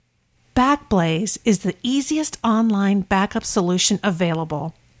Backblaze is the easiest online backup solution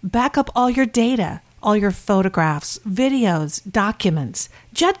available. Backup all your data, all your photographs, videos, documents,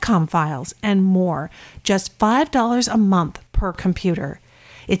 JetCom files, and more. Just $5 a month per computer.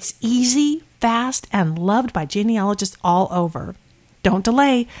 It's easy, fast, and loved by genealogists all over. Don't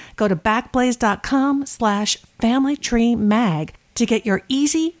delay. Go to backblaze.com/familytreemag to get your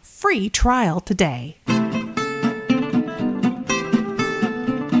easy, free trial today.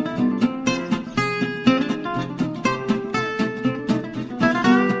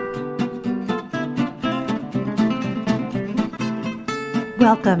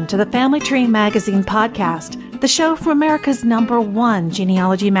 Welcome to the Family Tree Magazine podcast, the show from America's #1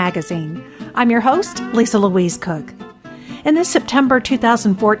 genealogy magazine. I'm your host, Lisa Louise Cook. In this September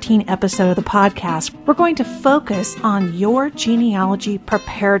 2014 episode of the podcast, we're going to focus on your genealogy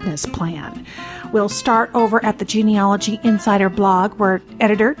preparedness plan. We'll start over at the Genealogy Insider blog, where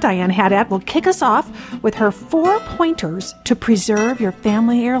editor Diane Haddad will kick us off with her 4 pointers to preserve your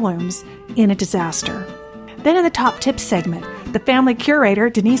family heirlooms in a disaster. Then in the top tips segment, the family curator,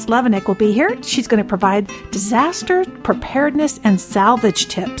 Denise Levinik, will be here. She's going to provide disaster preparedness and salvage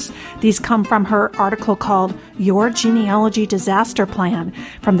tips. These come from her article called Your Genealogy Disaster Plan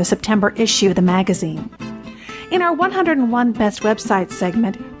from the September issue of the magazine. In our 101 Best Websites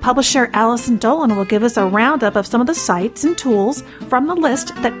segment, publisher Allison Dolan will give us a roundup of some of the sites and tools from the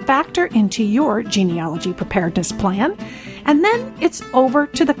list that factor into your genealogy preparedness plan. And then it's over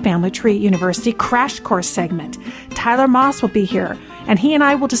to the Family Tree University Crash Course segment. Tyler Moss will be here, and he and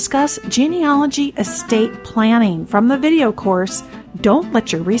I will discuss genealogy estate planning from the video course, Don't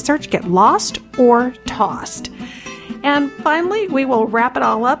Let Your Research Get Lost or Tossed. And finally, we will wrap it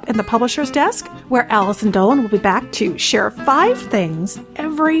all up in the publisher's desk, where Allison Dolan will be back to share 5 things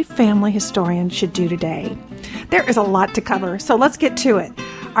every family historian should do today. There is a lot to cover, so let's get to it.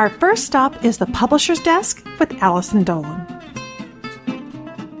 Our first stop is the publisher's desk with Allison Dolan.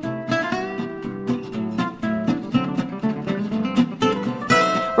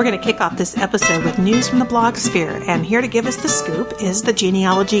 We're going to kick off this episode with news from the blogosphere, and here to give us the scoop is the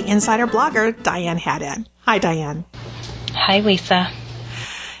Genealogy Insider blogger, Diane Haddad. Hi, Diane. Hi, Lisa.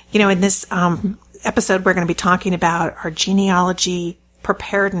 You know, in this episode, we're going to be talking about our genealogy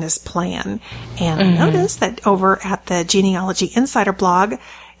preparedness plan. And I noticed that over at the Genealogy Insider blog,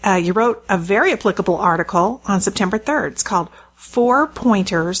 you wrote a very applicable article on September 3rd. It's called 4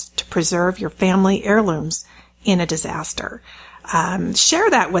 Pointers to Preserve Your Family Heirlooms in a Disaster. Share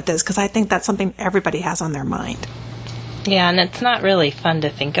that with us, because I think that's something everybody has on their mind. Yeah, and it's not really fun to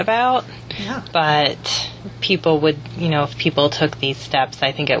think about, but people would, if people took these steps,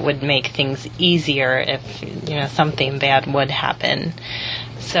 I think it would make things easier if, something bad would happen.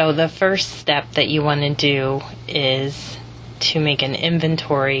 So the first step that you want to do is to make an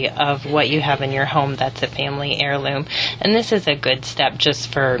inventory of what you have in your home that's a family heirloom. And this is a good step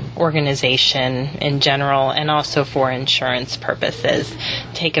just for organization in general and also for insurance purposes.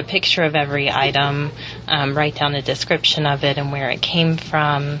 Take a picture of every item, write down a description of it and where it came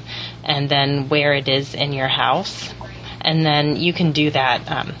from, and then where it is in your house. And then you can do that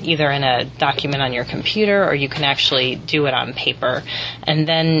either in a document on your computer, or you can actually do it on paper. And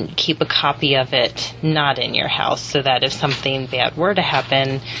then keep a copy of it not in your house, so that if something bad were to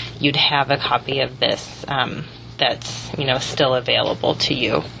happen, you'd have a copy of this that's still available to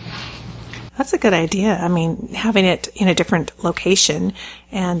you. That's a good idea. I mean, having it in a different location.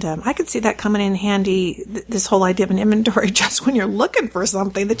 And I could see that coming in handy, this whole idea of an inventory, just when you're looking for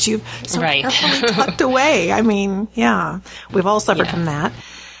something that you've so carefully tucked away. I mean, yeah, we've all suffered from that.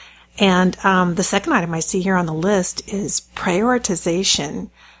 And the second item I see here on the list is prioritization.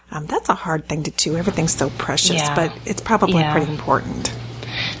 That's a hard thing to do. Everything's so precious, but it's probably pretty important.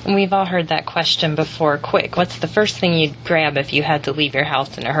 And we've all heard that question before. Quick, what's the first thing you'd grab if you had to leave your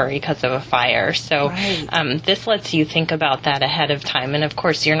house in a hurry because of a fire? So this lets you think about that ahead of time. And of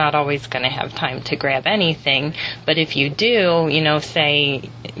course, you're not always going to have time to grab anything. But if you do, say,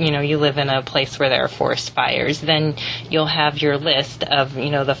 you live in a place where there are forest fires, then you'll have your list of,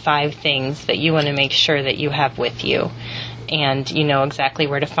 the 5 things that you want to make sure that you have with you. And you know exactly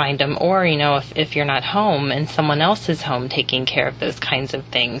where to find them. Or, if you're not home and someone else is home taking care of those kinds of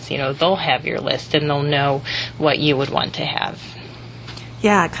things, they'll have your list and they'll know what you would want to have.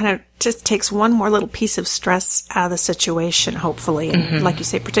 Yeah, it kind of just takes one more little piece of stress out of the situation, hopefully. And like you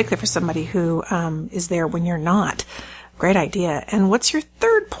say, particularly for somebody who is there when you're not. Great idea. And what's your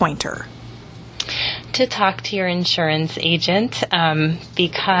third pointer? To talk to your insurance agent,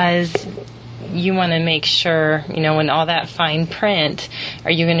 because you want to make sure, in all that fine print,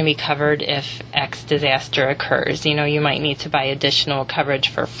 are you going to be covered if X disaster occurs? You might need to buy additional coverage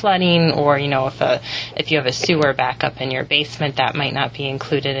for flooding, or, if you have a sewer backup in your basement, that might not be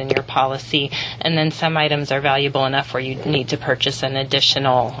included in your policy. And then some items are valuable enough where you need to purchase an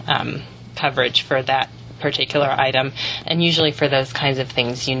additional coverage for that particular item. And usually for those kinds of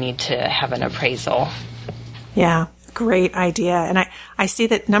things, you need to have an appraisal. Yeah, great idea. And I see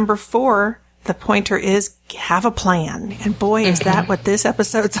that number 4, the pointer is have a plan. And boy, is that what this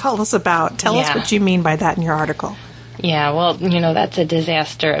episode's all about. Tell us what you mean by that in your article. Yeah, well, that's a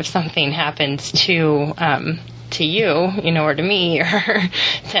disaster if something happens to you, or to me, or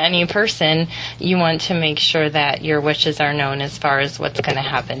to any person. You want to make sure that your wishes are known as far as what's going to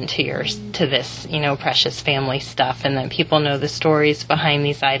happen to this, precious family stuff, and that people know the stories behind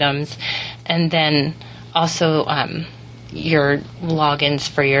these items. And then also your logins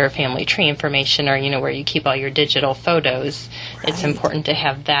for your family tree information, or where you keep all your digital photos. Right. It's important to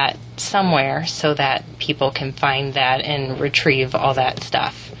have that somewhere so that people can find that and retrieve all that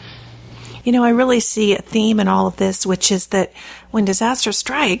stuff. I really see a theme in all of this, which is that when disaster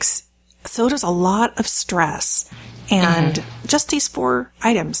strikes, so does a lot of stress. And just these 4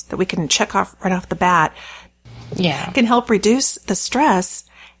 items that we can check off right off the bat can help reduce the stress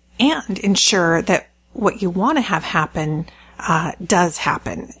and ensure that what you want to have happen does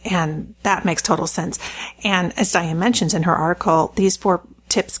happen. And that makes total sense. And as Diane mentions in her article, these 4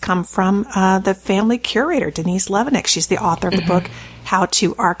 tips come from the family curator, Denise Levenick. She's the author of the book, How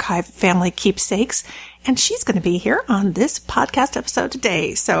to Archive Family Keepsakes. And she's going to be here on this podcast episode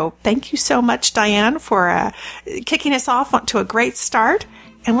today. So thank you so much, Diane, for kicking us off to a great start.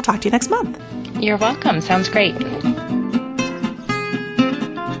 And we'll talk to you next month. You're welcome. Sounds great.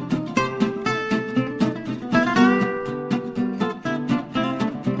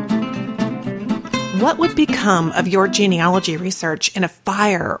 What would become of your genealogy research in a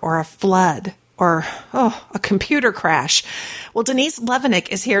fire or a flood or, a computer crash? Well, Denise Levenick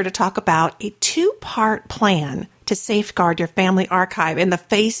is here to talk about a 2-part plan to safeguard your family archive in the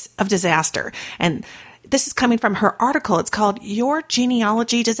face of disaster. And this is coming from her article. It's called Your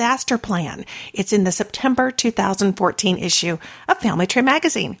Genealogy Disaster Plan. It's in the September 2014 issue of Family Tree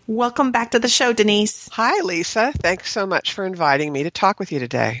Magazine. Welcome back to the show, Denise. Hi, Lisa. Thanks so much for inviting me to talk with you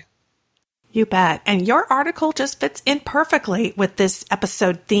today. You bet. And your article just fits in perfectly with this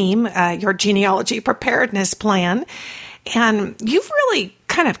episode theme, your genealogy preparedness plan. And you've really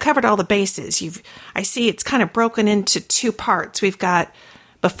kind of covered all the bases. I see it's kind of broken into 2 parts. We've got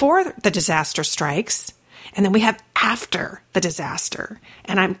before the disaster strikes, and then we have after the disaster.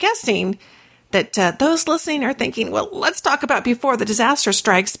 And I'm guessing that those listening are thinking, well, let's talk about before the disaster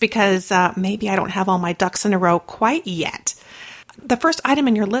strikes, because maybe I don't have all my ducks in a row quite yet. The first item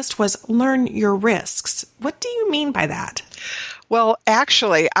in your list was learn your risks. What do you mean by that? Well,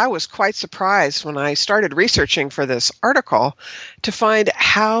 actually, I was quite surprised when I started researching for this article to find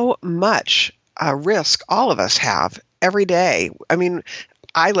how much risk all of us have every day. I mean,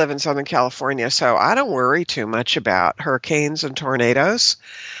 I live in Southern California, so I don't worry too much about hurricanes and tornadoes,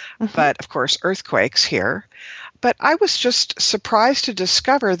 but of course, earthquakes here. But I was just surprised to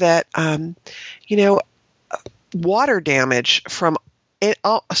discover that, water damage from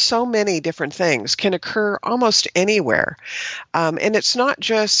so many different things can occur almost anywhere. And it's not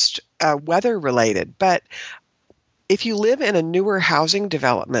just weather related, but if you live in a newer housing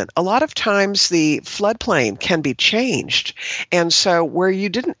development, a lot of times the floodplain can be changed. And so where you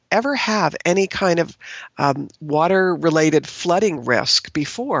didn't ever have any kind of water-related flooding risk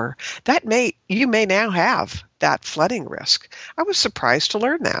before, you may now have that flooding risk. I was surprised to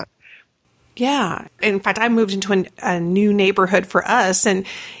learn that. Yeah. In fact, I moved into a new neighborhood for us, and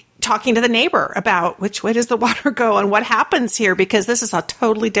talking to the neighbor about which way does the water go and what happens here, because this is a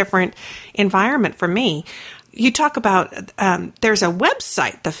totally different environment for me. You talk about there's a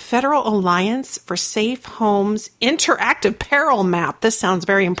website, the Federal Alliance for Safe Homes Interactive Peril Map. This sounds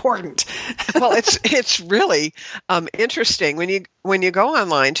very important. Well, it's really interesting when you go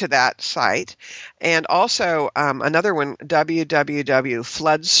online to that site, and also another one,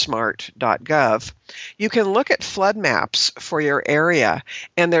 www.floodsmart.gov. You can look at flood maps for your area,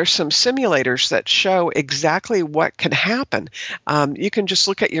 and there's some simulators that show exactly what can happen. You can just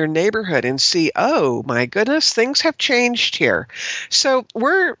look at your neighborhood and see, oh my goodness, things have changed here. So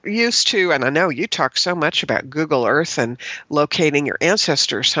we're used to, and I know you talk so much about Google Earth and locating your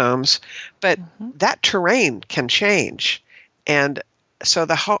ancestors' homes, but that terrain can change. And so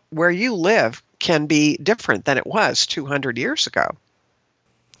where you live can be different than it was 200 years ago.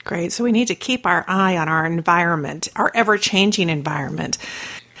 Great. So we need to keep our eye on our environment, our ever-changing environment.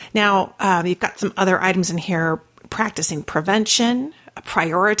 Now, you've got some other items in here: practicing prevention,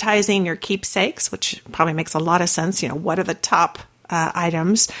 prioritizing your keepsakes, which probably makes a lot of sense. What are the top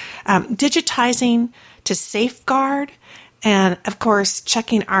items? Digitizing to safeguard, and of course,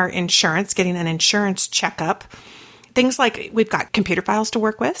 checking our insurance, getting an insurance checkup. Things like we've got computer files to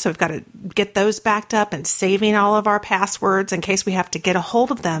work with, so we've got to get those backed up and saving all of our passwords in case we have to get a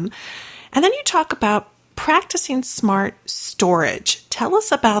hold of them. And then you talk about practicing smart storage. Tell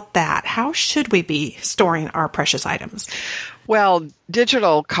us about that. How should we be storing our precious items? Well,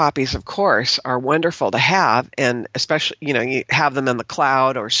 digital copies, of course, are wonderful to have, and especially, you have them in the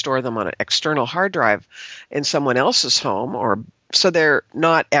cloud or store them on an external hard drive in someone else's home, or so they're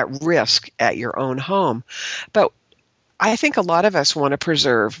not at risk at your own home. But I think a lot of us want to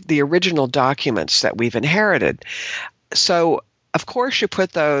preserve the original documents that we've inherited. So, of course, you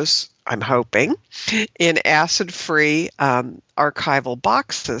put those, I'm hoping, in acid-free archival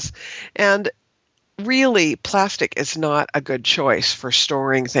boxes. And really, plastic is not a good choice for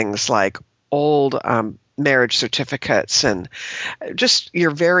storing things like old marriage certificates and just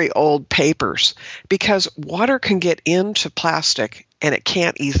your very old papers, because water can get into plastic and it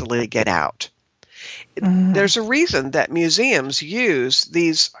can't easily get out. There's a reason that museums use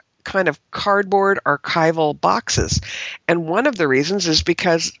these kind of cardboard archival boxes. And one of the reasons is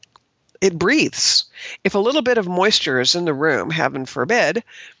because it breathes. If a little bit of moisture is in the room, heaven forbid,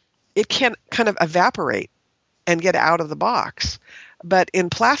 it can kind of evaporate and get out of the box. But in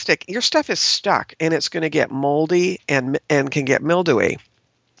plastic, your stuff is stuck and it's going to get moldy and can get mildewy.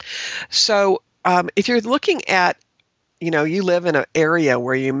 So if you're looking at, you live in an area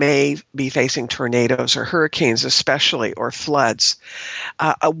where you may be facing tornadoes or hurricanes especially, or floods,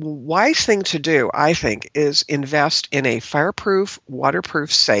 a wise thing to do, I think, is invest in a fireproof,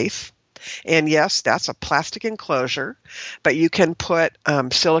 waterproof safe. And yes, that's a plastic enclosure, but you can put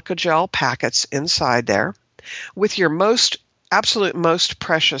silica gel packets inside there with your absolute most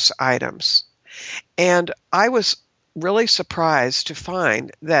precious items. And I was really surprised to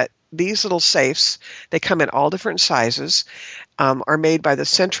find that these little safes, they come in all different sizes, are made by the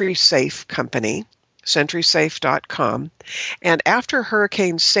Century Safe Company, centurysafe.com. And after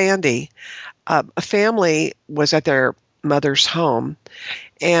Hurricane Sandy, a family was at their mother's home,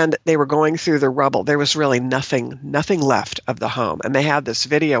 and they were going through the rubble. There was really nothing left of the home. And they had this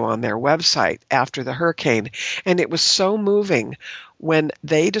video on their website after the hurricane, and it was so moving when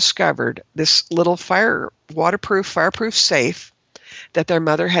they discovered this little fireproof safe that their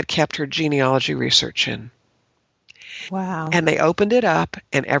mother had kept her genealogy research in. Wow. And they opened it up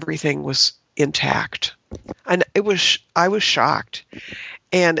and everything was intact. And I was shocked.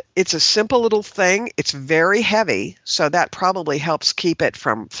 And it's a simple little thing. It's very heavy, so that probably helps keep it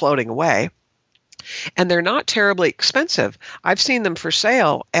from floating away. And they're not terribly expensive. I've seen them for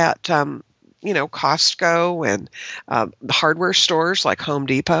sale at Costco and hardware stores like Home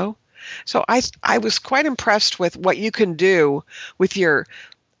Depot. So I was quite impressed with what you can do with a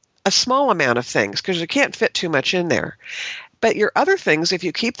small amount of things, because you can't fit too much in there. But your other things, if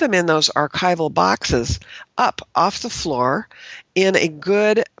you keep them in those archival boxes up off the floor in a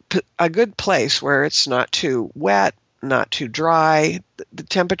good place where it's not too wet, not too dry, the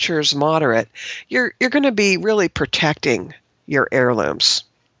temperature is moderate, you're going to be really protecting your heirlooms.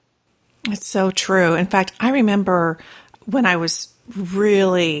 It's so true. In fact, I remember when I was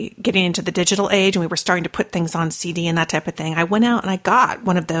really getting into the digital age and we were starting to put things on CD and that type of thing, I went out and I got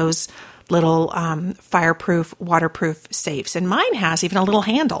one of those little fireproof, waterproof safes. And mine has even a little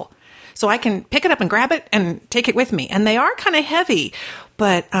handle. So I can pick it up and grab it and take it with me. And they are kind of heavy,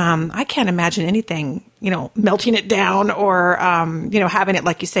 but I can't imagine anything, melting it down or, having it,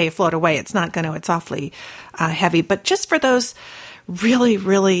 like you say, float away. It's not going to, it's awfully heavy. But just for those really,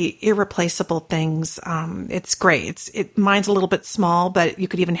 really irreplaceable things, it's great. Mine's a little bit small, but you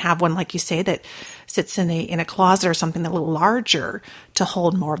could even have one, like you say, that sits in a closet or something a little larger to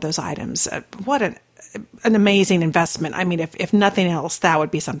hold more of those items. What an amazing investment. I mean, if nothing else, that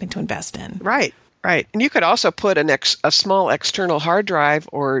would be something to invest in. Right. And you could also put a small external hard drive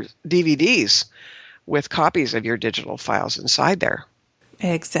or DVDs with copies of your digital files inside there.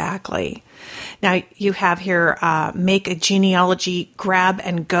 Exactly. Now, you have here, make a genealogy grab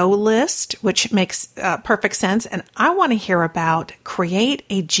and go list, which makes perfect sense. And I want to hear about create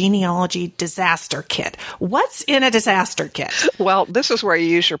a genealogy disaster kit. What's in a disaster kit? Well, this is where you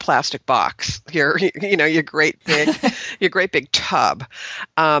use your plastic box, your great big tub.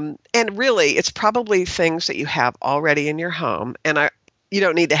 And really, it's probably things that you have already in your home. And you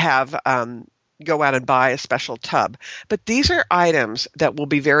don't need to have go out and buy a special tub. But these are items that will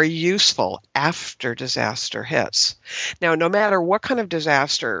be very useful after disaster hits. Now, no matter what kind of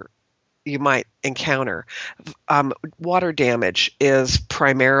disaster you might encounter, water damage is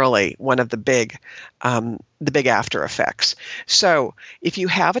primarily one of the big after effects. So if you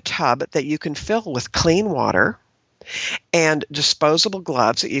have a tub that you can fill with clean water and disposable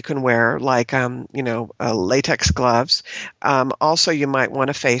gloves that you can wear, like latex gloves. Also, you might want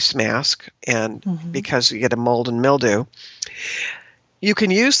a face mask, and because you get a mold and mildew. You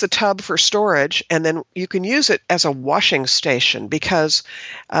can use the tub for storage, and then you can use it as a washing station, because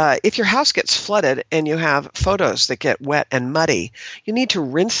if your house gets flooded and you have photos that get wet and muddy, you need to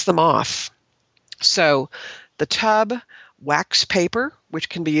rinse them off. So the tub, wax paper, which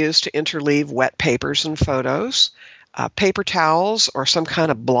can be used to interleave wet papers and photos, paper towels or some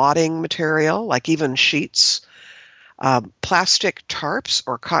kind of blotting material, like even sheets, plastic tarps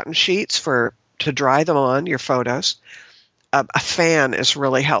or cotton sheets to dry them on your photos. A fan is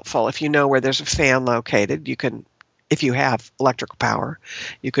really helpful. If you know where there's a fan located, you can, if you have electrical power,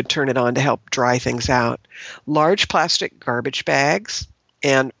 you could turn it on to help dry things out. Large plastic garbage bags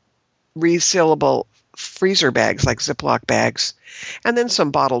and resealable freezer bags like Ziploc bags, and then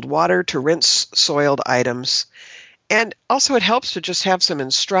some bottled water to rinse soiled items. And also it helps to just have some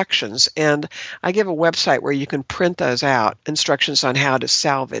instructions, and I give a website where you can print those out, instructions on how to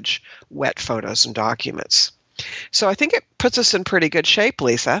salvage wet photos and documents. So I think it puts us in pretty good shape,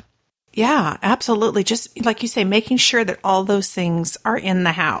 Lisa. Yeah, absolutely. Just like you say, making sure that all those things are in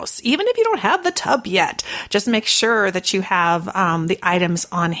the house. Even if you don't have the tub yet, just make sure that you have the items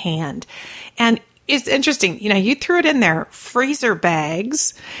on hand. And it's interesting, you threw it in there, freezer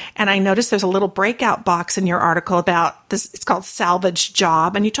bags, and I noticed there's a little breakout box in your article about this. It's called Salvage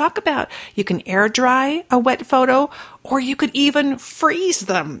Job, and you talk about you can air dry a wet photo, or you could even freeze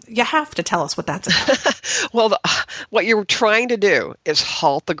them. You have to tell us what that's about. Well, what you're trying to do is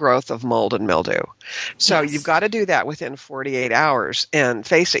halt the growth of mold and mildew. So You've got to do that within 48 hours, and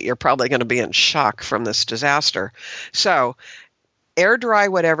face it, you're probably going to be in shock from this disaster. So air dry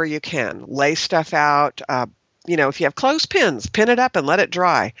whatever you can. Lay stuff out. If you have clothespins, pin it up and let it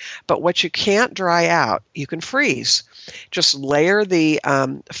dry. But what you can't dry out, you can freeze. Just layer the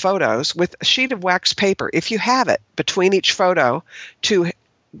photos with a sheet of wax paper, if you have it, between each photo to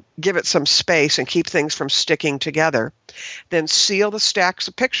give it some space and keep things from sticking together. Then seal the stacks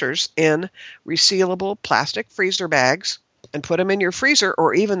of pictures in resealable plastic freezer bags and put them in your freezer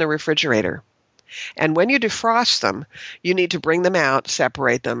or even the refrigerator. And when you defrost them, you need to bring them out,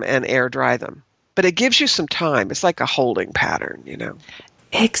 separate them, and air dry them. But it gives you some time. It's like a holding pattern,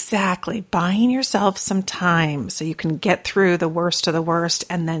 Exactly. Buying yourself some time so you can get through the worst of the worst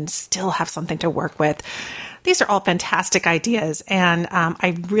and then still have something to work with. These are all fantastic ideas, and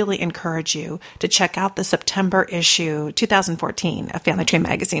I really encourage you to check out the September issue 2014 of Family Tree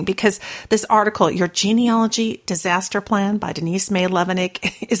Magazine, because this article, Your Genealogy Disaster Plan by Denise May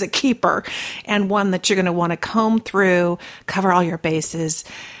Levenick, is a keeper, and one that you're going to want to comb through, cover all your bases,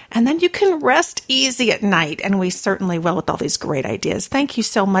 and then you can rest easy at night, and we certainly will with all these great ideas. Thank you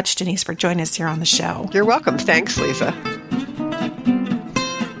so much, Denise, for joining us here on the show. You're welcome. Thanks, Lisa.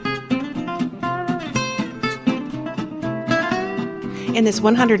 In this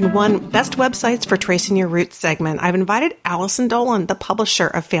 101 Best Websites for Tracing Your Roots segment, I've invited Allison Dolan, the publisher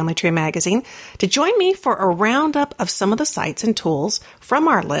of Family Tree Magazine, to join me for a roundup of some of the sites and tools from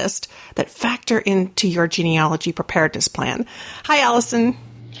our list that factor into your genealogy preparedness plan. Hi, Allison.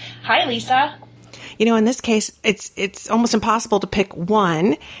 Hi, Lisa. In this case, it's almost impossible to pick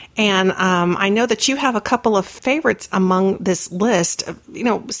one, and I know that you have a couple of favorites among this list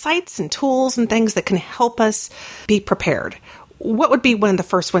of, sites and tools and things that can help us be prepared. What would be one of the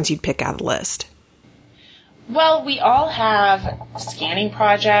first ones you'd pick out of the list? Well, we all have scanning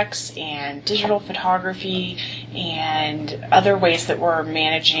projects and digital photography and other ways that we're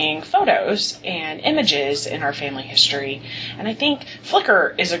managing photos and images in our family history. And I think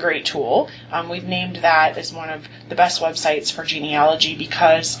Flickr is a great tool. We've named that as one of the best websites for genealogy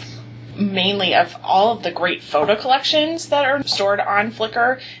because mainly of all of the great photo collections that are stored on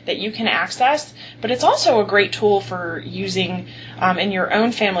Flickr that you can access, but it's also a great tool for using in your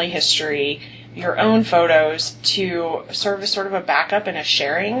own family history, your own photos, to serve as sort of a backup and a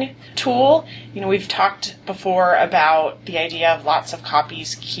sharing tool. We've talked before about the idea of lots of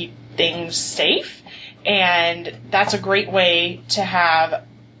copies keep things safe, and that's a great way to have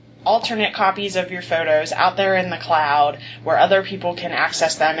alternate copies of your photos out there in the cloud where other people can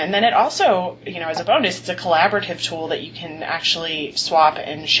access them. And then it also, as a bonus, it's a collaborative tool that you can actually swap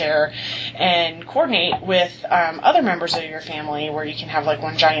and share and coordinate with other members of your family, where you can have like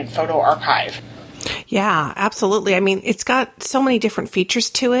one giant photo archive. Yeah, absolutely. I mean, it's got so many different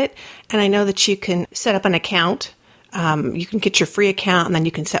features to it. And I know that you can set up an account. You can get your free account, and then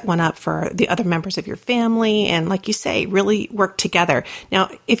you can set one up for the other members of your family. And like you say, really work together. Now,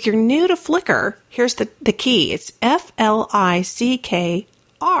 if you're new to Flickr, here's the key. It's FLICKR.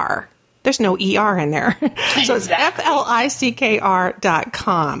 There's no ER in there. So it's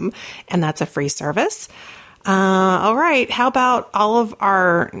FLICKR.com. And that's a free service. All right. How about all of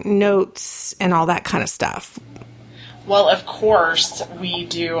our notes and all that kind of stuff? Well, of course, we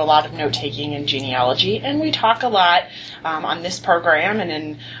do a lot of note-taking in genealogy, and we talk a lot on this program and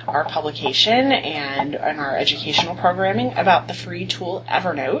in our publication and in our educational programming about the free tool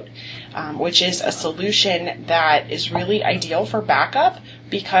Evernote, which is a solution that is really ideal for backup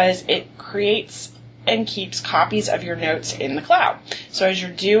because it creates and keeps copies of your notes in the cloud. So as you're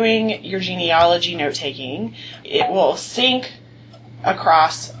doing your genealogy note-taking, it will sync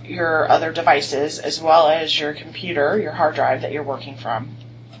across your other devices as well as your computer, your hard drive that you're working from.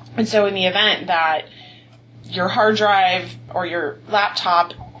 And so in the event that your hard drive or your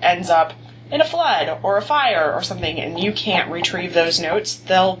laptop ends up in a flood or a fire or something and you can't retrieve those notes,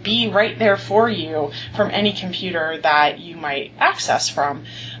 they'll be right there for you from any computer that you might access from,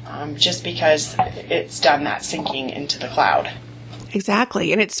 just because it's done that syncing into the cloud.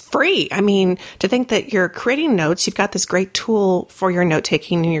 Exactly. And it's free. I mean, to think that you're creating notes, you've got this great tool for your note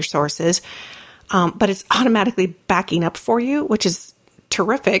taking and your sources, but it's automatically backing up for you, which is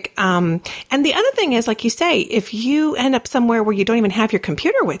terrific. And the other thing is, like you say, if you end up somewhere where you don't even have your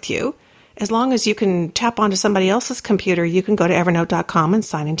computer with you, as long as you can tap onto somebody else's computer, you can go to evernote.com and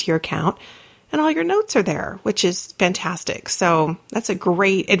sign into your account, and all your notes are there, which is fantastic. So that's a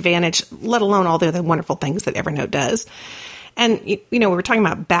great advantage, let alone all the other wonderful things that Evernote does. And, we were talking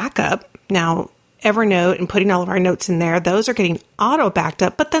about backup. Now, Evernote and putting all of our notes in there, those are getting auto backed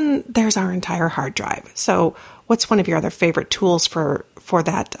up, but then there's our entire hard drive. So what's one of your other favorite tools for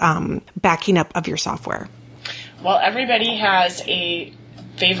that backing up of your software? Well, everybody has a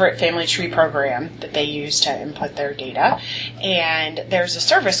favorite family tree program that they use to input their data. And there's a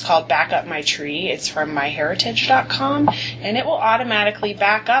service called Backup My Tree. It's from myheritage.com, and it will automatically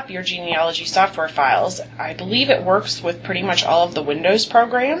back up your genealogy software files. I believe it works with pretty much all of the Windows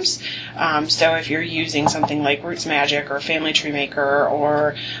programs. So if you're using something like Roots Magic or Family Tree Maker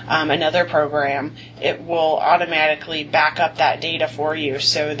or another program, it will automatically back up that data for you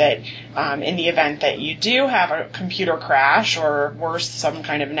so that in the event that you do have a computer crash or worse, some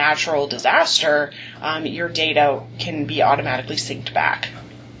kind of natural disaster, your data can be automatically synced back.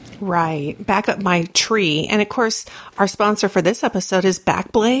 Right. Backup My Tree. And of course, our sponsor for this episode is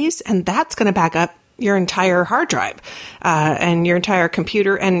Backblaze, and that's going to back up your entire hard drive and your entire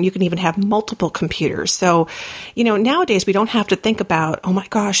computer, and you can even have multiple computers. So, nowadays we don't have to think about, oh my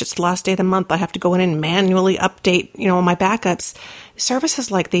gosh, it's the last day of the month, I have to go in and manually update, my backups.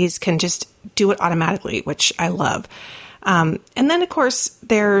 Services like these can just do it automatically, which I love. And then, of course,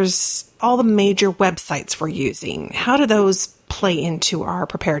 there's all the major websites we're using. How do those play into our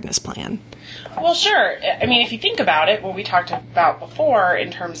preparedness plan? Well, sure. I mean, if you think about it, what we talked about before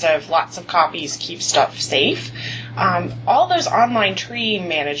in terms of lots of copies keep stuff safe, all those online tree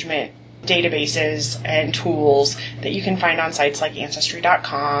management databases and tools that you can find on sites like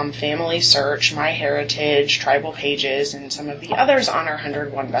Ancestry.com, Family Search, MyHeritage, Tribal Pages, and some of the others on our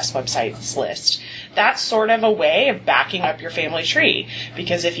 101 Best Websites list. That's sort of a way of backing up your family tree,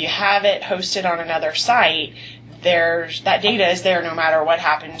 because if you have it hosted on another site, that data is there no matter what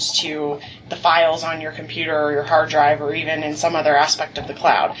happens to the files on your computer or your hard drive or even in some other aspect of the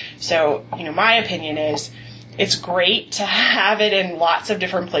cloud. So, my opinion is it's great to have it in lots of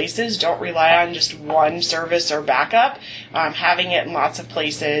different places. Don't rely on just one service or backup. Having it in lots of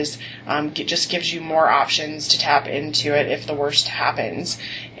places just gives you more options to tap into it if the worst happens.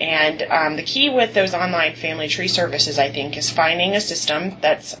 And the key with those online family tree services, I think, is finding a system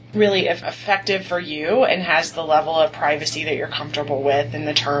that's really effective for you and has the level of privacy that you're comfortable with and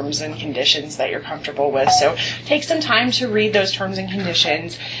the terms and conditions that you're comfortable with. So take some time to read those terms and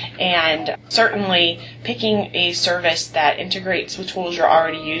conditions, and certainly picking a service that integrates with tools you're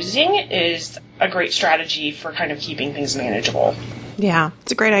already using is a great strategy for kind of keeping things manageable. Yeah,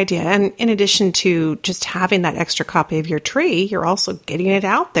 it's a great idea. And in addition to just having that extra copy of your tree, you're also getting it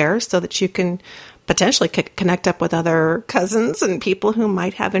out there so that you can potentially connect up with other cousins and people who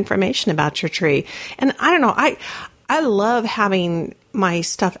might have information about your tree. And I don't know, I I love having my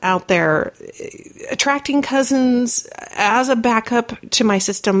stuff out there, attracting cousins as a backup to my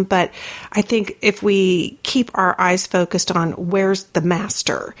system. But I think if we keep our eyes focused on where's the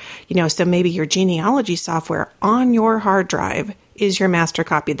master, so maybe your genealogy software on your hard drive is your master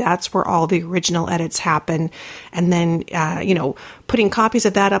copy. That's where all the original edits happen. And then, putting copies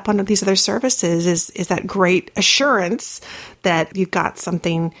of that up onto these other services is that great assurance that you've got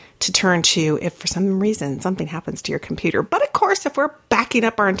something to turn to if for some reason something happens to your computer. But of course, if we're backing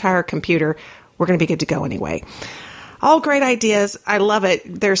up our entire computer, we're going to be good to go anyway. All great ideas. I love it.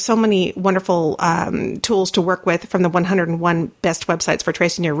 There's so many wonderful tools to work with from the 101 best websites for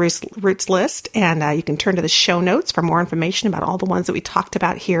tracing your roots list. And you can turn to the show notes for more information about all the ones that we talked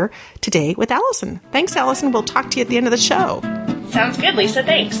about here today with Allison. Thanks, Allison. We'll talk to you at the end of the show. Sounds good, Lisa.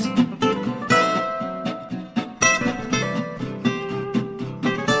 Thanks.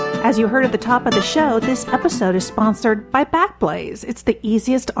 As you heard at the top of the show, this episode is sponsored by Backblaze. It's the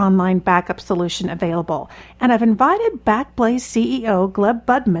easiest online backup solution available. And I've invited Backblaze CEO Gleb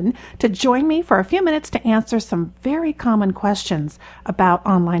Budman to join me for a few minutes to answer some very common questions about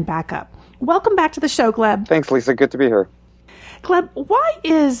online backup. Welcome back to the show, Gleb. Thanks, Lisa. Good to be here. Gleb, why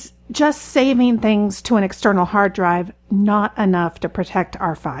is just saving things to an external hard drive not enough to protect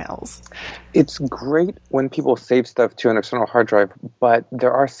our files? It's great when people save stuff to an external hard drive, but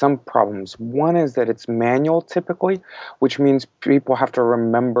there are some problems. One is that it's manual typically, which means people have to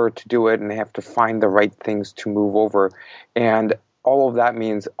remember to do it and they have to find the right things to move over. And all of that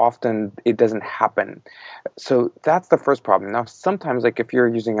means often it doesn't happen. So that's the first problem. Now, sometimes, like if you're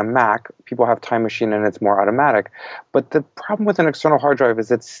using a Mac, people have Time Machine and it's more automatic. But the problem with an external hard drive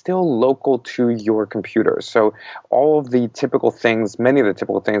is it's still local to your computer. So all of the typical things, many of the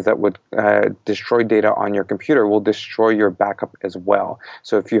typical things that would destroy data on your computer will destroy your backup as well.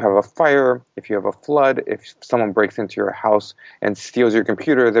 So if you have a fire, if you have a flood, if someone breaks into your house and steals your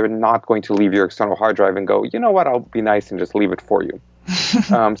computer, they're not going to leave your external hard drive and go, you know what, I'll be nice and just leave it for you.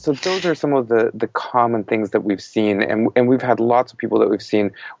 So those are some of the common things that we've seen, and we've had lots of people that we've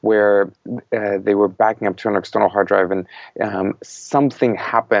seen where they were backing up to an external hard drive and something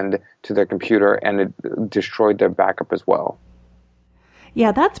happened to their computer and it destroyed their backup as well.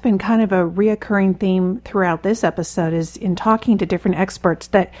 Yeah, that's been kind of a reoccurring theme throughout this episode, is in talking to different experts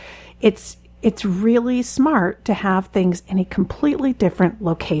that it's really smart to have things in a completely different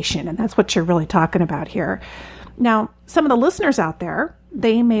location, and that's what you're really talking about here. Now, some of the listeners out there,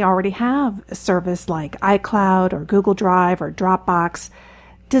 they may already have a service like iCloud or Google Drive or Dropbox.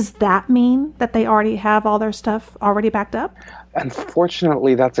 Does that mean that they already have all their stuff already backed up?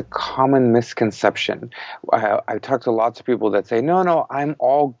 Unfortunately, that's a common misconception. I've talked to lots of people that say, no, I'm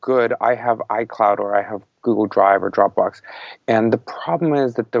all good. I have iCloud or I have Google Drive or Dropbox. And the problem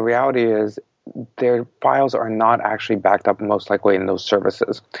is that the reality is their files are not actually backed up most likely in those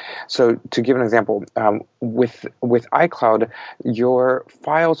services. So to give an example, with iCloud, your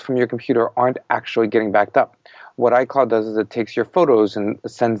files from your computer aren't actually getting backed up. What iCloud does is it takes your photos and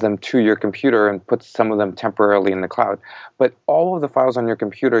sends them to your computer and puts some of them temporarily in the cloud. But all of the files on your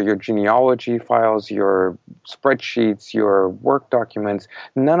computer, your genealogy files, your spreadsheets, your work documents,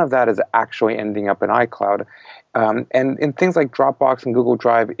 none of that is actually ending up in iCloud. And in things like Dropbox and Google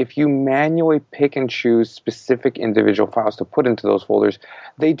Drive, if you manually pick and choose specific individual files to put into those folders,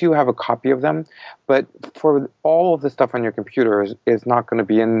 they do have a copy of them. But for all of the stuff on your computer is not going to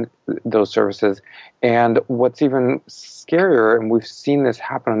be in those services. And what's even scarier, and we've seen this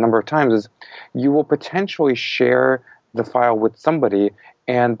happen a number of times, is you will potentially share the file with somebody.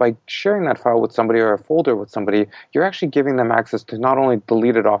 And by sharing that file with somebody or a folder with somebody, you're actually giving them access to not only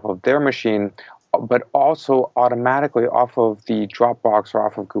delete it off of their machine, but also automatically off of the Dropbox or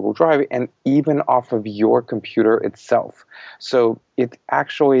off of Google Drive and even off of your computer itself. So it's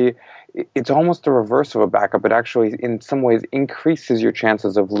almost the reverse of a backup. It actually, in some ways, increases your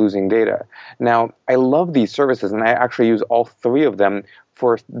chances of losing data. Now, I love these services, and I actually use all three of them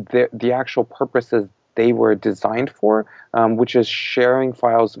for the actual purposes they were designed for, which is sharing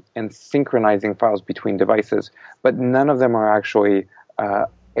files and synchronizing files between devices. But none of them are actually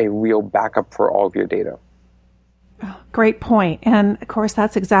a real backup for all of your data. Oh, great point. And of course,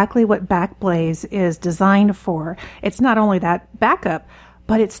 that's exactly what Backblaze is designed for. It's not only that backup,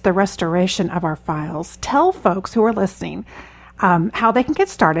 but it's the restoration of our files. Tell folks who are listening how they can get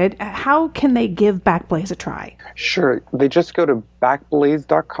started. How can they give Backblaze a try? Sure. They just go to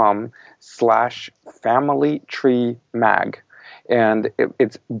backblaze.com/familytreemag. And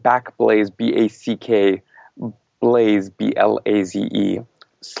it's Backblaze, BACK, Blaze, BLAZE,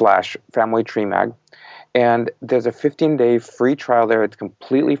 /Family Tree Mag. And there's a 15-day free trial there. It's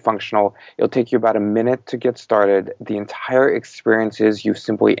completely functional. It'll take you about a minute to get started. The entire experience is you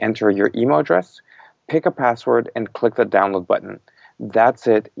simply enter your email address, pick a password, and click the download button. That's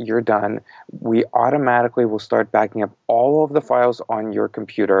it. You're done. We automatically will start backing up all of the files on your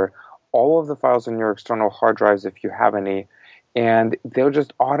computer, all of the files on your external hard drives if you have any, and they'll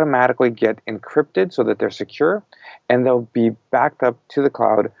just automatically get encrypted so that they're secure, and they'll be backed up to the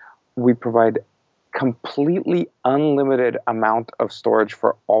cloud. We provide completely unlimited amount of storage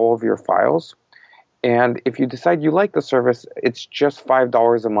for all of your files. And if you decide you like the service, it's just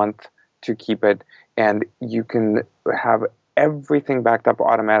 $5 a month to keep it, and you can have everything backed up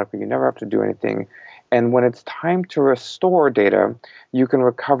automatically. You never have to do anything. And when it's time to restore data, you can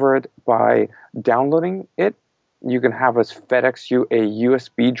recover it by downloading it. You can have us FedEx you a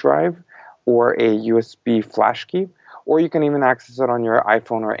USB drive or a USB flash key, or you can even access it on your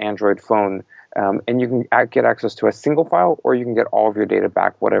iPhone or Android phone. And you can get access to a single file, or you can get all of your data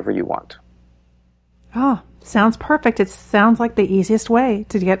back, whatever you want. Oh, sounds perfect. It sounds like the easiest way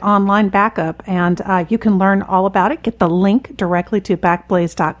to get online backup. And you can learn all about it. Get the link directly to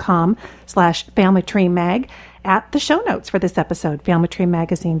backblaze.com/familytreemag at the show notes for this episode,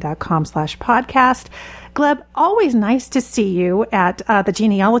 familytreemagazine.com/podcast. Gleb, always nice to see you at the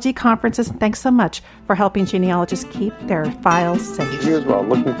genealogy conferences. Thanks so much for helping genealogists keep their files safe. You as well.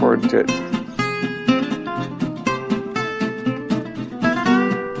 Looking forward to it.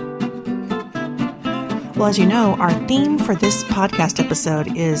 Well, as you know, our theme for this podcast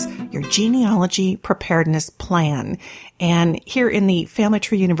episode is your genealogy preparedness plan. And here in the Family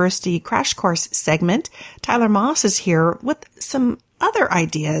Tree University Crash Course segment, Tyler Moss is here with some other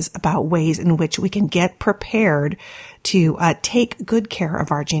ideas about ways in which we can get prepared to take good care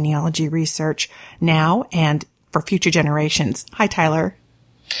of our genealogy research now and for future generations. Hi, Tyler.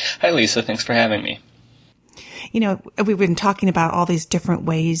 Hi, Lisa. Thanks for having me. You know, we've been talking about all these different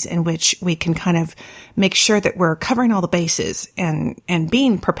ways in which we can kind of make sure that we're covering all the bases and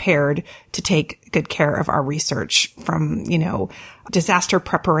being prepared to take good care of our research, from, you know, disaster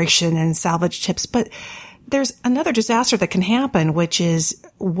preparation and salvage tips. But there's another disaster that can happen, which is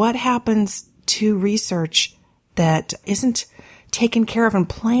what happens to research that isn't taken care of and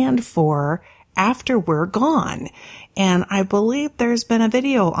planned for after we're gone. And I believe there's been a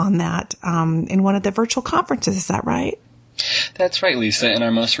video on that in one of the virtual conferences. Is that right? That's right, Lisa. In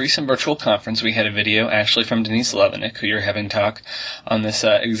our most recent virtual conference, we had a video actually from Denise Levinik, who you're having talk on this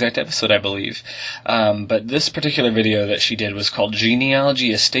exact episode, I believe. But this particular video that she did was called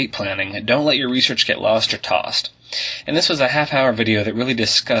Genealogy Estate Planning. Don't let your research get lost or tossed. And this was a half-hour video that really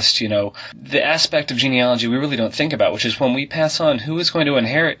discussed, you know, the aspect of genealogy we really don't think about, which is when we pass on, who is going to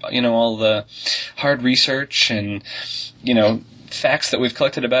inherit, you know, all the hard research and, you know, facts that we've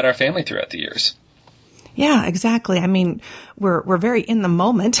collected about our family throughout the years. Yeah, exactly. I mean, we're very in the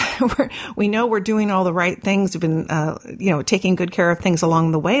moment. We know we're doing all the right things. We've been, you know, taking good care of things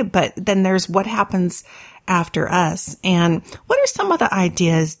along the way, but then there's what happens after us. And what are some of the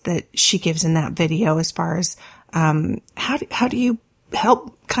ideas that she gives in that video as far as how do you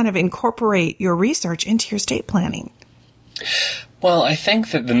help kind of incorporate your research into your estate planning? Well, I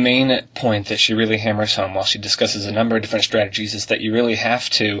think that the main point that she really hammers home while she discusses a number of different strategies is that you really have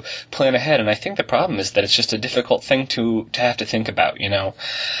to plan ahead. And I think the problem is that it's just a difficult thing to have to think about, you know.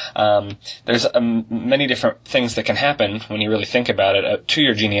 There's many different things that can happen when you really think about it to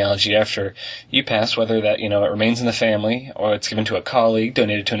your genealogy after you pass, whether that, you know, it remains in the family or it's given to a colleague,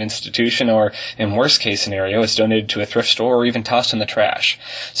 donated to an institution, or in worst case scenario, it's donated to a thrift store or even tossed in the trash.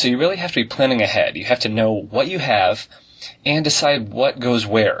 So you really have to be planning ahead. You have to know what you have and decide what goes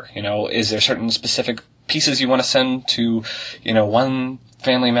where. You know, is there certain specific pieces you want to send to, you know, one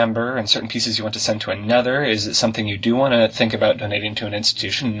family member and certain pieces you want to send to another? Is it something you do want to think about donating to an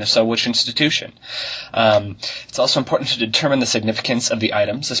institution? And if so, which institution? It's also important to determine the significance of the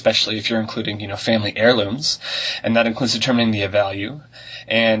items, especially if you're including, you know, family heirlooms. And that includes determining the value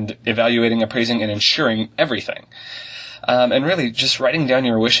and evaluating, appraising, and insuring everything. And really just writing down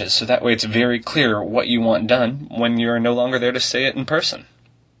your wishes so that way it's very clear what you want done when you're no longer there to say it in person.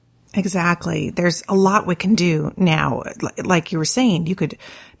 Exactly. There's a lot we can do now. Like you were saying, you could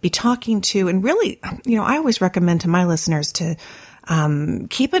be talking to, and really, you know, I always recommend to my listeners to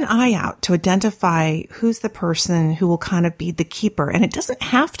keep an eye out to identify who's the person who will kind of be the keeper. And it doesn't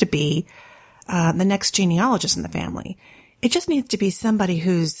have to be the next genealogist in the family. It just needs to be somebody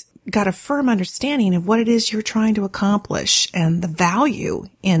who's got a firm understanding of what it is you're trying to accomplish and the value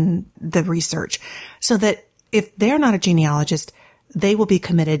in the research, so that if they're not a genealogist, they will be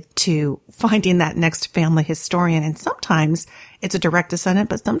committed to finding that next family historian. And sometimes it's a direct descendant,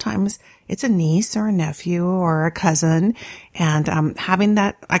 but sometimes it's a niece or a nephew or a cousin. And having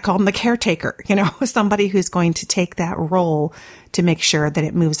that, I call them the caretaker, somebody who's going to take that role to make sure that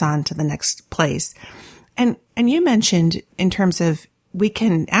it moves on to the next place. And you mentioned in terms of we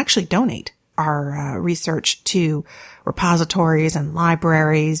can actually donate our research to repositories and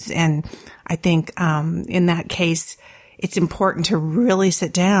libraries. And I think in that case, it's important to really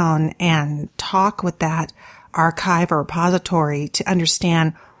sit down and talk with that archive or repository to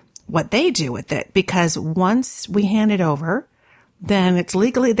understand what they do with it. Because once we hand it over, then it's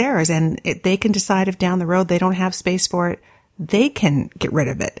legally theirs, and they can decide if down the road they don't have space for it, they can get rid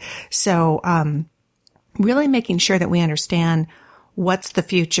of it. So really making sure that we understand what's the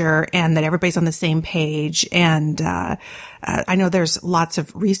future and that everybody's on the same page. And I know there's lots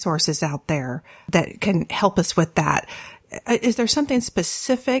of resources out there that can help us with that. Is there something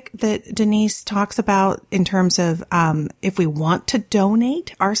specific that Denise talks about in terms of if we want to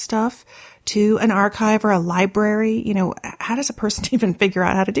donate our stuff to an archive or a library? How does a person even figure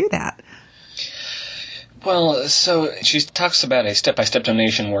out how to do that? Well, so she talks about a step-by-step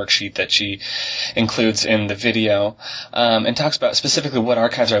donation worksheet that she includes in the video, and talks about specifically what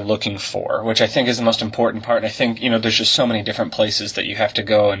archives are looking for, which I think is the most important part. And I think, there's just so many different places that you have to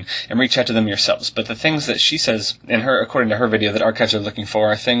go and reach out to them yourselves. But the things that she says, according to her video, that archives are looking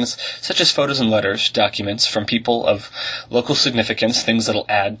for are things such as photos and letters, documents from people of local significance, things that'll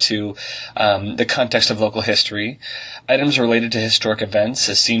add to the context of local history, items related to historic events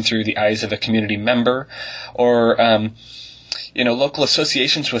as seen through the eyes of a community member, or, local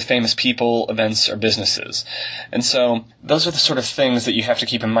associations with famous people, events, or businesses. And so those are the sort of things that you have to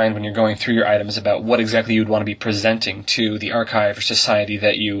keep in mind when you're going through your items about what exactly you'd want to be presenting to the archive or society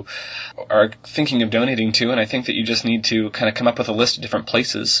that you are thinking of donating to. And I think that you just need to kind of come up with a list of different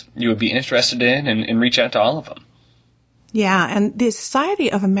places you would be interested in and reach out to all of them. Yeah, and the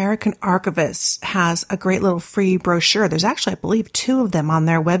Society of American Archivists has a great little free brochure. There's actually, I believe, 2 of them on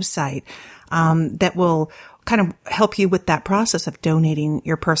their website that will kind of help you with that process of donating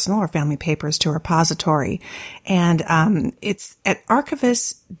your personal or family papers to a repository. And it's at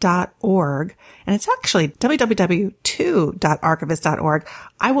archivist.org, and it's actually www.archivist.org.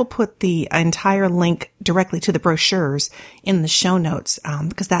 I will put the entire link directly to the brochures in the show notes,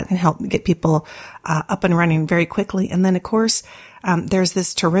 because that can help get people up and running very quickly. And then, of course, there's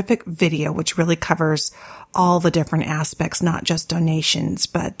this terrific video which really covers all the different aspects, not just donations,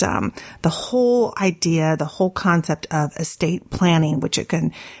 but the whole idea, the whole concept of estate planning, which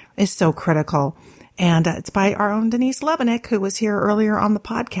is so critical. And it's by our own Denise Levenick, who was here earlier on the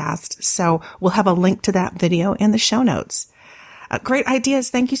podcast. So we'll have a link to that video in the show notes. Great ideas.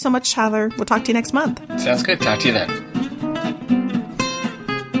 Thank you so much, Tyler. We'll talk to you next month. Sounds good. Talk to you then.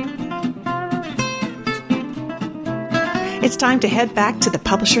 It's time to head back to the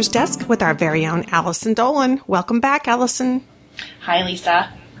publisher's desk with our very own Allison Dolan. Welcome back, Allison. Hi,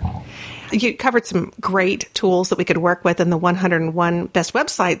 Lisa. You covered some great tools that we could work with in the 101 Best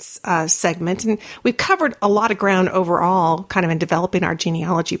Websites segment. And we've covered a lot of ground overall, kind of in developing our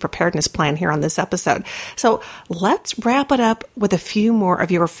genealogy preparedness plan here on this episode. So let's wrap it up with a few more of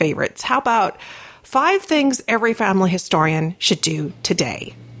your favorites. How about 5 things every family historian should do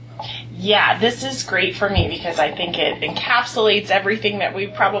today? Yeah, this is great for me because I think it encapsulates everything that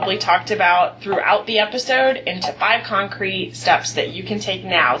we've probably talked about throughout the episode into 5 concrete steps that you can take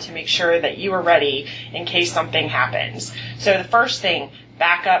now to make sure that you are ready in case something happens. So the first thing,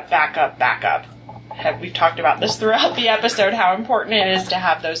 backup, backup, backup. We've talked about this throughout the episode, how important it is to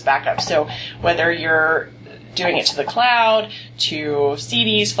have those backups. So whether you're doing it to the cloud, to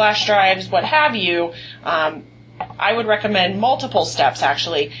CDs, flash drives, what have you, I would recommend multiple steps,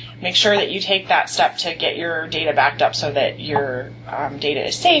 actually. Make sure that you take that step to get your data backed up so that your data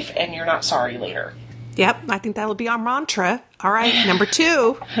is safe and you're not sorry later. Yep, I think that'll be our mantra. All right, number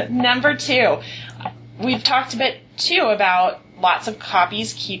 2. Number 2. We've talked a bit, too, about lots of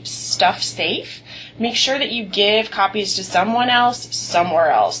copies keep stuff safe. Make sure that you give copies to someone else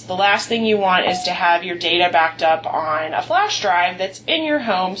somewhere else. The last thing you want is to have your data backed up on a flash drive that's in your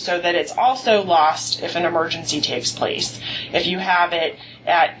home so that it's also lost if an emergency takes place. If you have it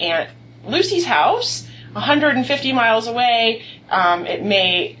at Aunt Lucy's house, 150 miles away, it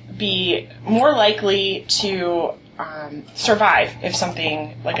may be more likely to survive if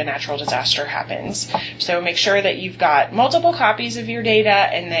something like a natural disaster happens. So make sure that you've got multiple copies of your data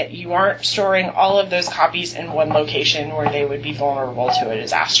and that you aren't storing all of those copies in one location where they would be vulnerable to a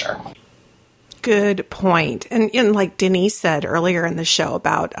disaster. good point. And like Denise said earlier in the show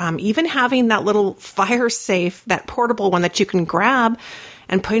about even having that little fire safe, that portable one that you can grab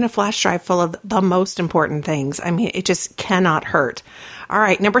and put in a flash drive full of the most important things. I mean, it just cannot hurt. All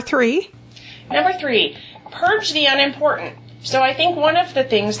right, number 3. Number 3, purge the unimportant. So I think one of the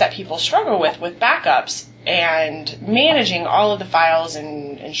things that people struggle with backups and managing all of the files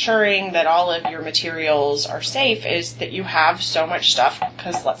and ensuring that all of your materials are safe is that you have so much stuff,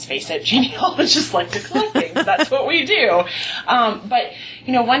 because let's face it, genealogists like to collect things. That's what we do. But,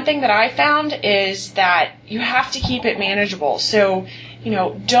 one thing that I found is that you have to keep it manageable. So,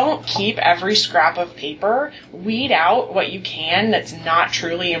 don't keep every scrap of paper. Weed out what you can that's not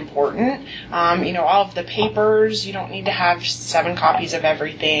truly important. All of the papers, you don't need to have 7 copies of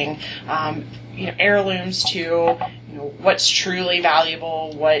everything. Heirlooms too, what's truly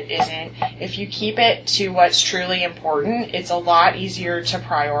valuable, what isn't. If you keep it to what's truly important, it's a lot easier to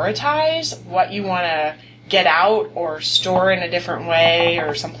prioritize what you want to get out or store in a different way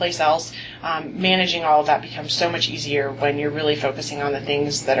or someplace else. Managing all of that becomes so much easier when you're really focusing on the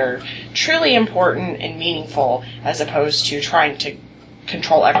things that are truly important and meaningful, as opposed to trying to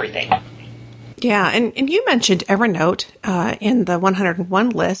control everything. Yeah, and you mentioned Evernote in the 101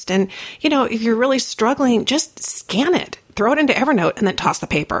 list. And, if you're really struggling, just scan it, throw it into Evernote, and then toss the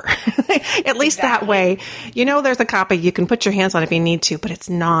paper. At least that way, there's a copy you can put your hands on if you need to, but it's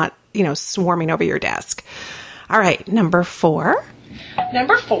not, swarming over your desk. All right, number 4.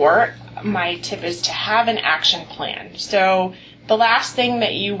 Number 4, my tip is to have an action plan. So the last thing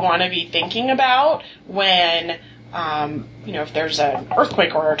that you want to be thinking about when if there's an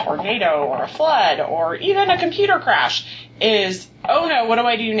earthquake or a tornado or a flood or even a computer crash is, oh no, what do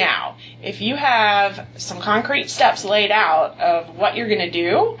I do now? If you have some concrete steps laid out of what you're going to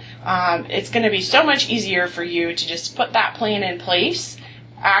do, it's going to be so much easier for you to just put that plan in place,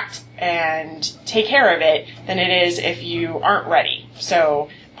 act, and take care of it than it is if you aren't ready. So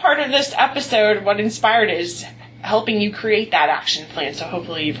part of this episode, what inspired is helping you create that action plan. So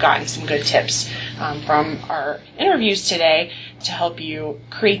hopefully you've gotten some good tips from our interviews today to help you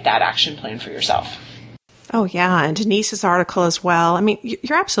create that action plan for yourself. Oh, yeah. And Denise's article as well. I mean,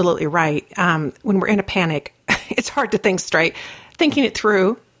 you're absolutely right. When we're in a panic, it's hard to think straight. Thinking it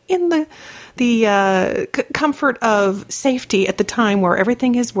through in the comfort of safety at the time where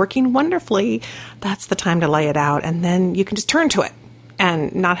everything is working wonderfully, that's the time to lay it out. And then you can just turn to it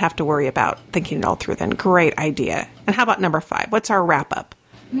and not have to worry about thinking it all through then. Great idea. And how about number 5? What's our wrap up?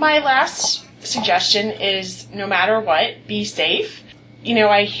 My last suggestion is, no matter what, be safe.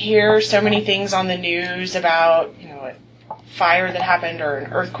 I hear so many things on the news about, a fire that happened or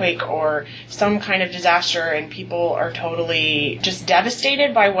an earthquake or some kind of disaster, and people are totally just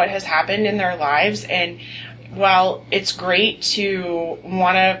devastated by what has happened in their lives. And while it's great to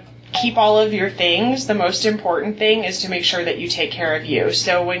want to keep all of your things, the most important thing is to make sure that you take care of you.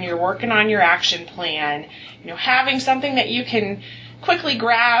 So when you're working on your action plan, having something that you can quickly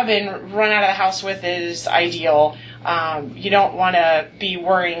grab and run out of the house with is ideal. You don't want to be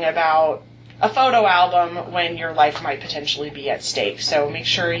worrying about a photo album when your life might potentially be at stake. So make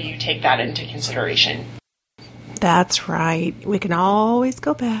sure you take that into consideration. That's right. We can always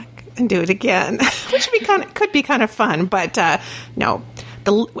go back and do it again, which could be kind of fun. But no.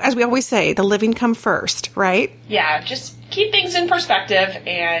 As we always say, the living come first, right? Yeah, just keep things in perspective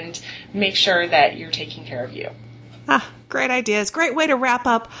and make sure that you're taking care of you. Great ideas. Great way to wrap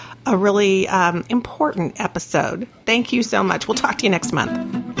up a really important episode. Thank you so much. We'll talk to you next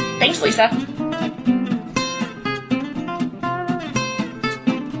month. Thanks, Lisa.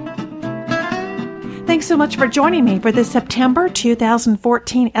 Thanks so much for joining me for this September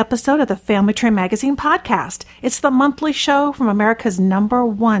 2014 episode of the Family Tree Magazine podcast. It's the monthly show from America's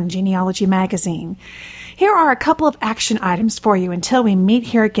 #1 genealogy magazine. Here are a couple of action items for you until we meet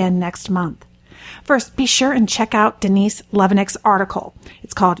here again next month. First, be sure and check out Denise Levenick's article.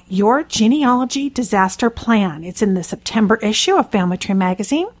 It's called Your Genealogy Disaster Plan. It's in the September issue of Family Tree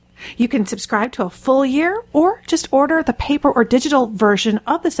Magazine. You can subscribe to a full year or just order the paper or digital version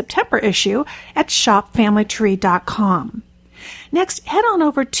of the September issue at shopfamilytree.com. Next, head on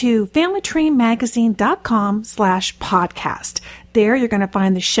over to familytreemagazine.com/podcast. There you're going to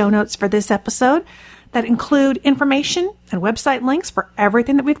find the show notes for this episode that include information and website links for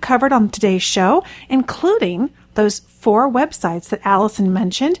everything that we've covered on today's show, including those 4 websites that Allison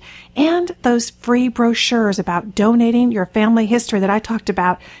mentioned and those free brochures about donating your family history that I talked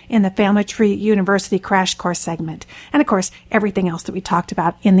about in the Family Tree University Crash Course segment. And of course, everything else that we talked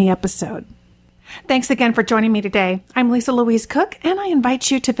about in the episode. Thanks again for joining me today. I'm Lisa Louise Cook, and I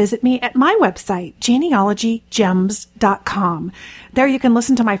invite you to visit me at my website, genealogygems.com. There you can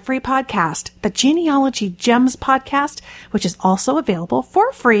listen to my free podcast, the Genealogy Gems Podcast, which is also available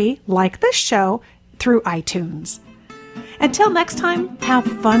for free, like this show, through iTunes. Until next time, have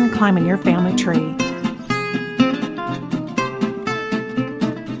fun climbing your family tree.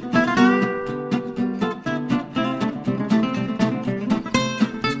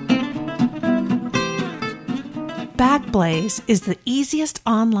 Backblaze is the easiest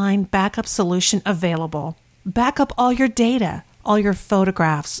online backup solution available. Backup all your data, all your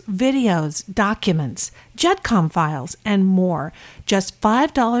photographs, videos, documents, JetCom files, and more. Just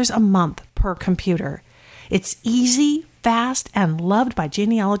 $5 a month per computer. It's easy, fast, and loved by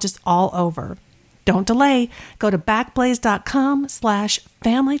genealogists all over. Don't delay. Go to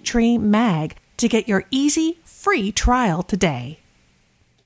backblaze.com/familytreemag to get your easy, free trial today.